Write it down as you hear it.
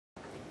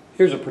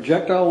Here's a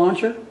projectile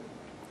launcher,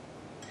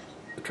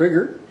 a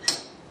trigger.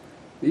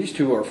 These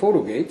two are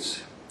photo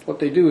gates. What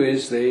they do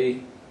is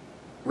they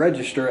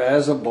register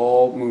as a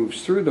ball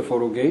moves through the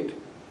photo gate.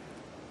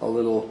 A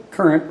little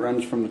current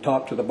runs from the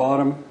top to the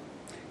bottom,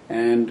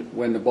 and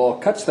when the ball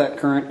cuts that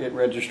current, it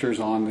registers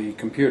on the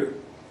computer.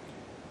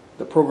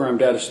 The program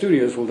data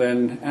studios will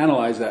then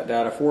analyze that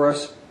data for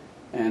us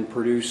and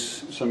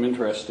produce some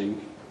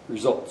interesting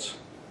results.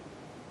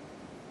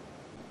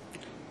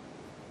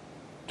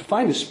 To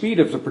find the speed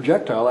of the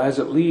projectile as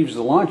it leaves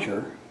the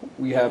launcher,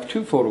 we have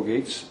two photo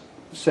gates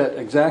set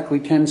exactly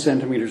 10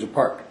 centimeters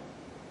apart.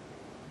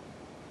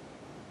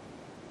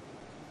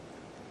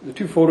 The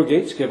two photo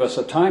gates give us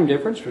a time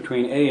difference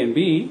between A and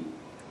B,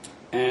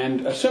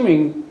 and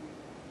assuming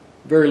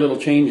very little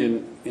change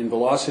in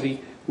velocity,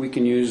 we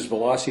can use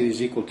velocity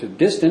is equal to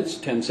distance,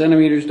 10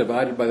 centimeters,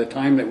 divided by the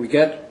time that we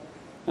get,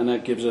 and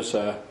that gives us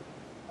a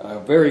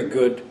very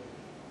good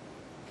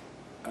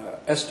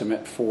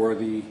estimate for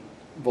the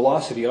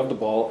velocity of the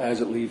ball as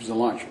it leaves the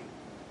launcher.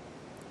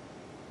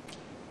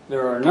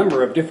 There are a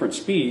number of different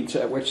speeds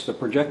at which the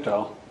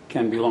projectile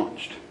can be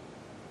launched.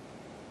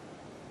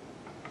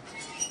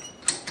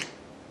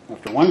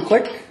 After one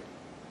click,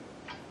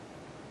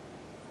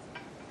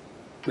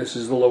 this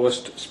is the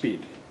lowest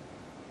speed.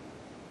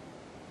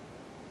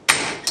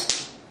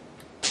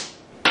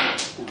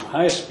 And the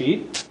highest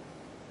speed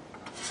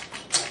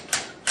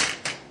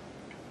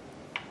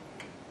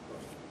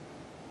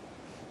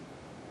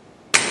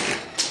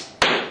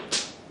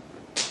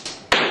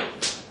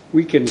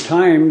we can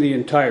time the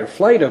entire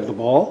flight of the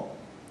ball,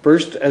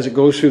 first as it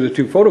goes through the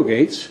two photo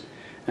gates,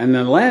 and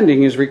then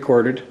landing is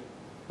recorded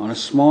on a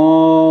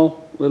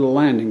small little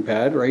landing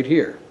pad right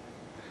here.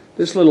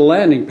 This little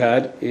landing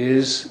pad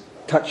is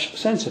touch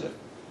sensitive.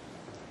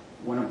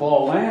 When a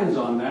ball lands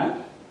on that,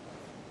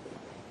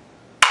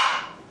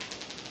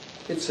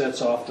 it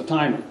sets off the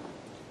timer,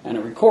 and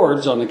it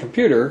records on the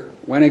computer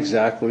when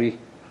exactly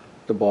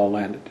the ball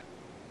landed.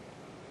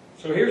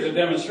 So here's a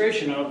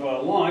demonstration of a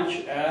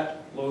launch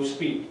at low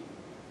speed.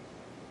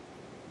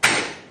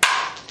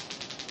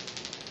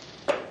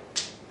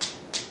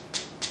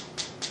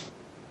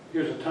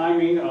 Here's a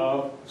timing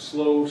of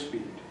slow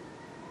speed.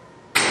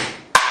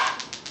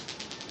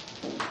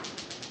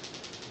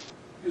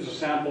 Here's a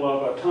sample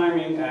of a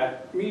timing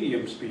at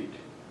medium speed.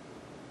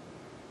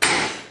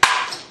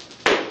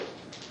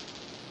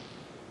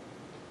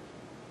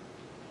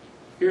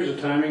 Here's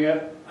a timing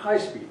at high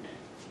speed.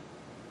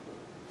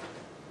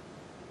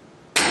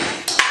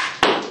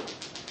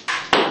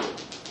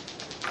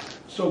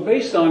 So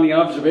based on the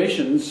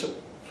observations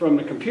from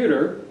the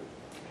computer,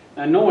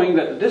 and knowing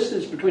that the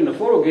distance between the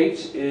photo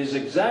gates is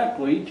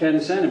exactly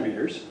 10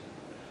 centimeters,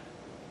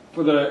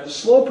 for the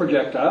slow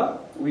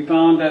projectile, we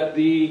found that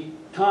the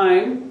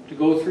time to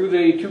go through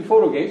the two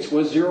photo gates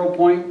was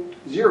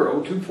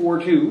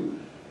 0.0242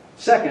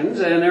 seconds,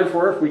 and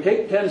therefore if we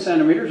take 10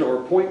 centimeters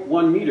or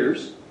 0.1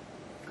 meters,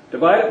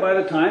 divide it by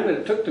the time that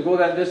it took to go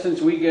that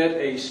distance, we get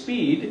a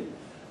speed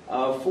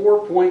of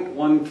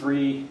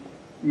 4.13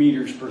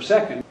 meters per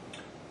second.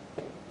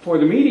 For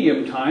the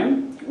medium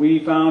time, we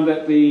found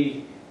that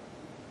the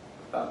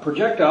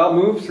projectile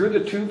moved through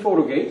the two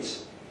photo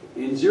gates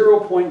in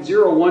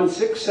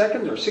 0.016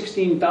 seconds, or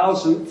 16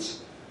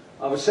 thousandths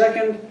of a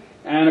second.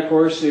 And of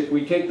course, if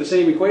we take the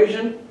same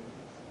equation,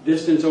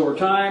 distance over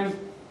time,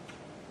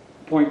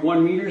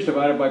 0.1 meters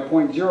divided by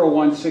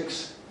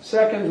 0.016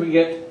 seconds, we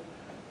get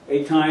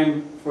a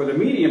time for the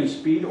medium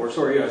speed,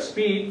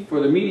 speed for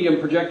the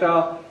medium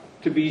projectile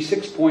to be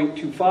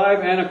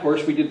 6.25. And of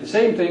course, we did the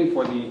same thing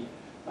for the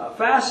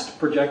fast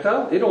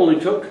projectile. It only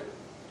took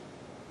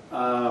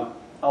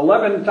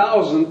 11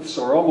 thousandths,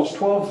 or almost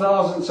 12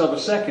 thousandths of a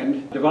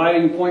second.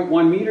 Dividing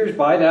 0.1 meters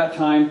by that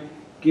time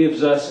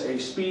gives us a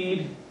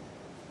speed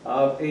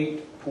of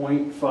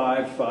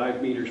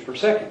 8.55 meters per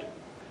second.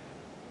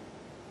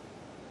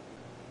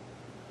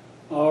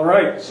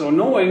 Alright, so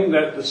knowing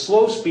that the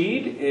slow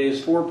speed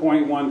is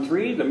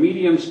 4.13, the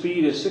medium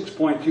speed is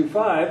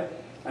 6.25,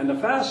 and the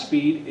fast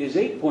speed is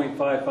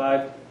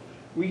 8.55,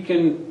 we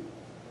can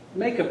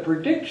make a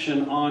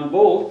prediction on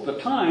both the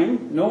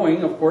time,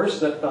 knowing, of course,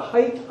 that the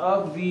height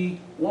of the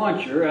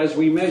launcher, as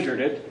we measured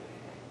it,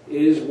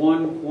 is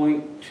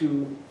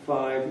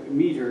 1.25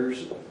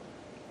 meters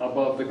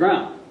above the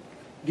ground.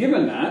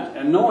 Given that,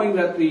 and knowing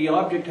that the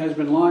object has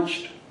been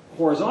launched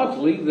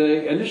horizontally,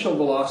 the initial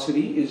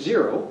velocity is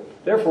 0.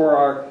 Therefore,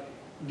 our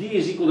d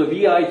is equal to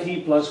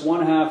vit plus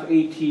 1/2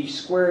 at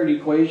squared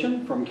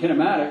equation from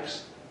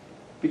kinematics.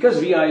 Because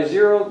vi is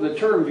 0, the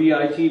term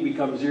vit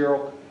becomes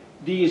 0.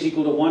 D is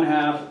equal to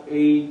 1/2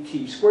 at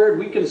squared.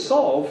 We can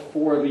solve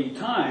for the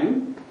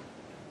time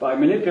by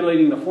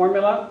manipulating the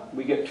formula.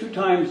 We get 2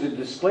 times the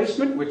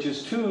displacement, which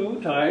is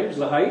 2 times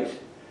the height,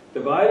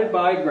 divided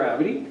by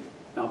gravity.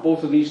 Now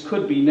both of these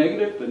could be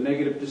negative. The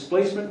negative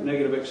displacement,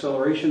 negative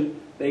acceleration,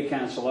 they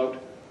cancel out.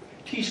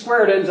 T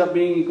squared ends up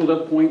being equal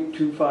to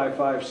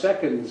 0.255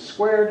 seconds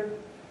squared.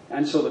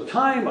 And so the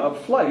time of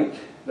flight,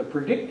 the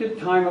predicted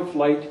time of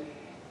flight,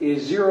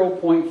 is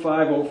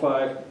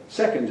 0.505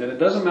 seconds. And it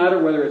doesn't matter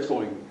whether it's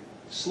going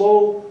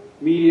slow,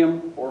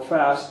 medium, or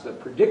fast, the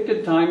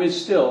predicted time is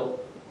still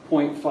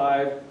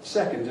 0.5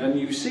 seconds. And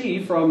you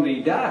see from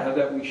the data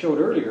that we showed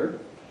earlier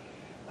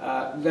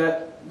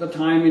that the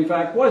time, in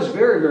fact, was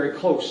very, very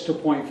close to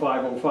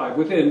 0.505,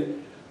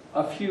 within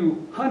a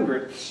few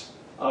hundredths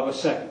of a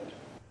second.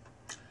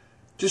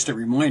 Just a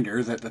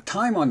reminder that the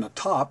time on the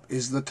top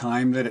is the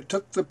time that it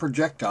took the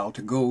projectile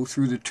to go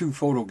through the 2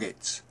 photo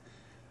gates.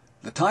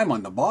 The time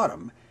on the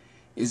bottom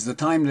is the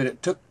time that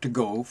it took to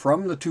go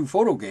from the 2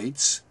 photo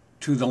gates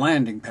to the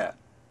landing pad.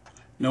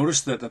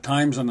 Notice that the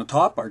times on the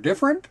top are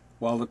different,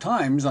 while the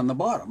times on the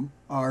bottom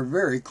are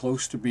very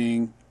close to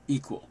being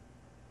equal.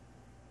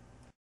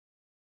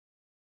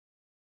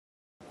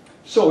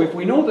 So if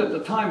we know that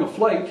the time of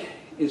flight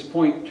is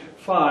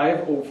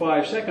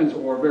 0.505 seconds,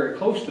 or very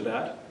close to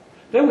that,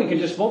 then we can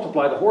just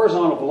multiply the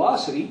horizontal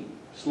velocity,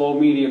 slow,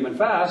 medium, and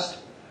fast,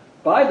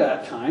 by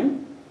that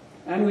time,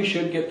 and we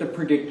should get the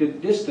predicted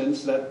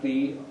distance that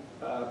the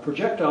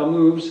projectile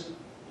moves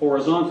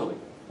horizontally.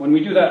 When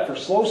we do that for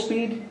slow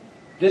speed,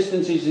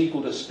 distance is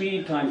equal to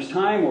speed times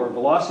time, or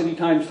velocity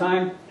times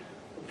time,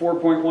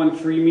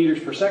 4.13 meters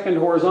per second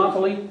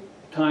horizontally,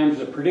 times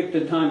the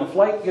predicted time of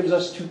flight gives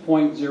us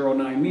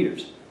 2.09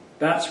 meters.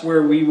 That's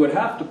where we would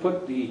have to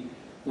put the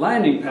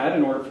landing pad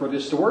in order for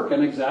this to work,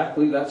 and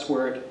exactly that's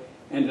where it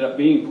ended up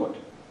being put.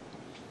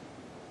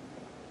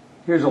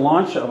 Here's a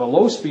launch of a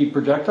low-speed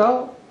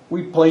projectile.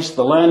 We placed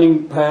the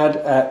landing pad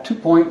at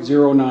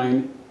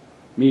 2.09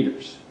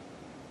 meters.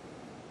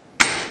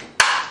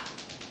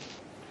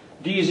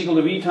 D is equal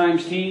to V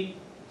times T.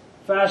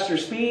 Faster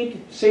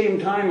speed,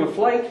 same time of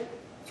flight,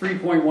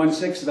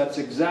 3.16. That's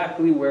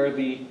exactly where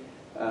the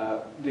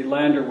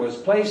lander was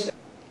placed.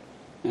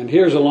 And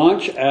here's a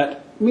launch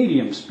at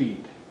medium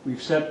speed.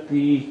 We've set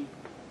the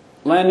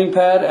landing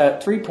pad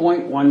at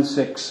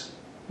 3.16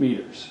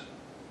 meters.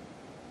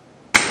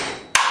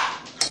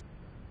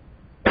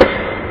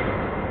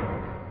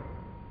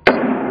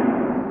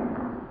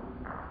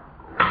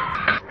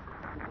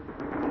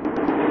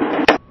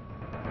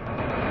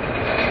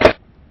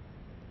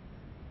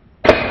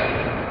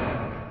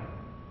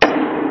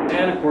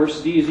 And of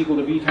course, D is equal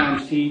to V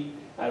times T.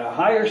 At a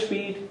higher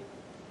speed,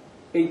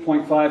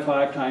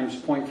 8.55 times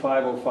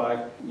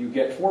 0.505, you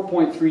get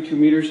 4.32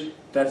 meters.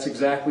 That's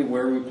exactly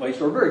where we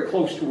placed, or very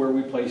close to where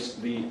we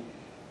placed the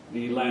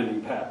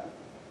landing pad.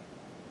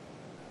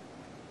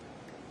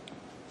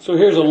 So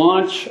here's a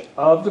launch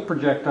of the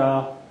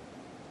projectile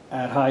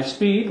at high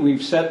speed.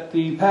 We've set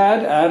the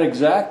pad at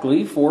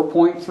exactly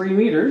 4.3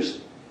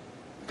 meters.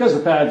 Because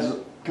the pad's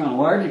kind of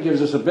large, it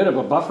gives us a bit of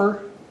a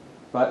buffer,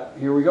 but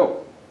here we go.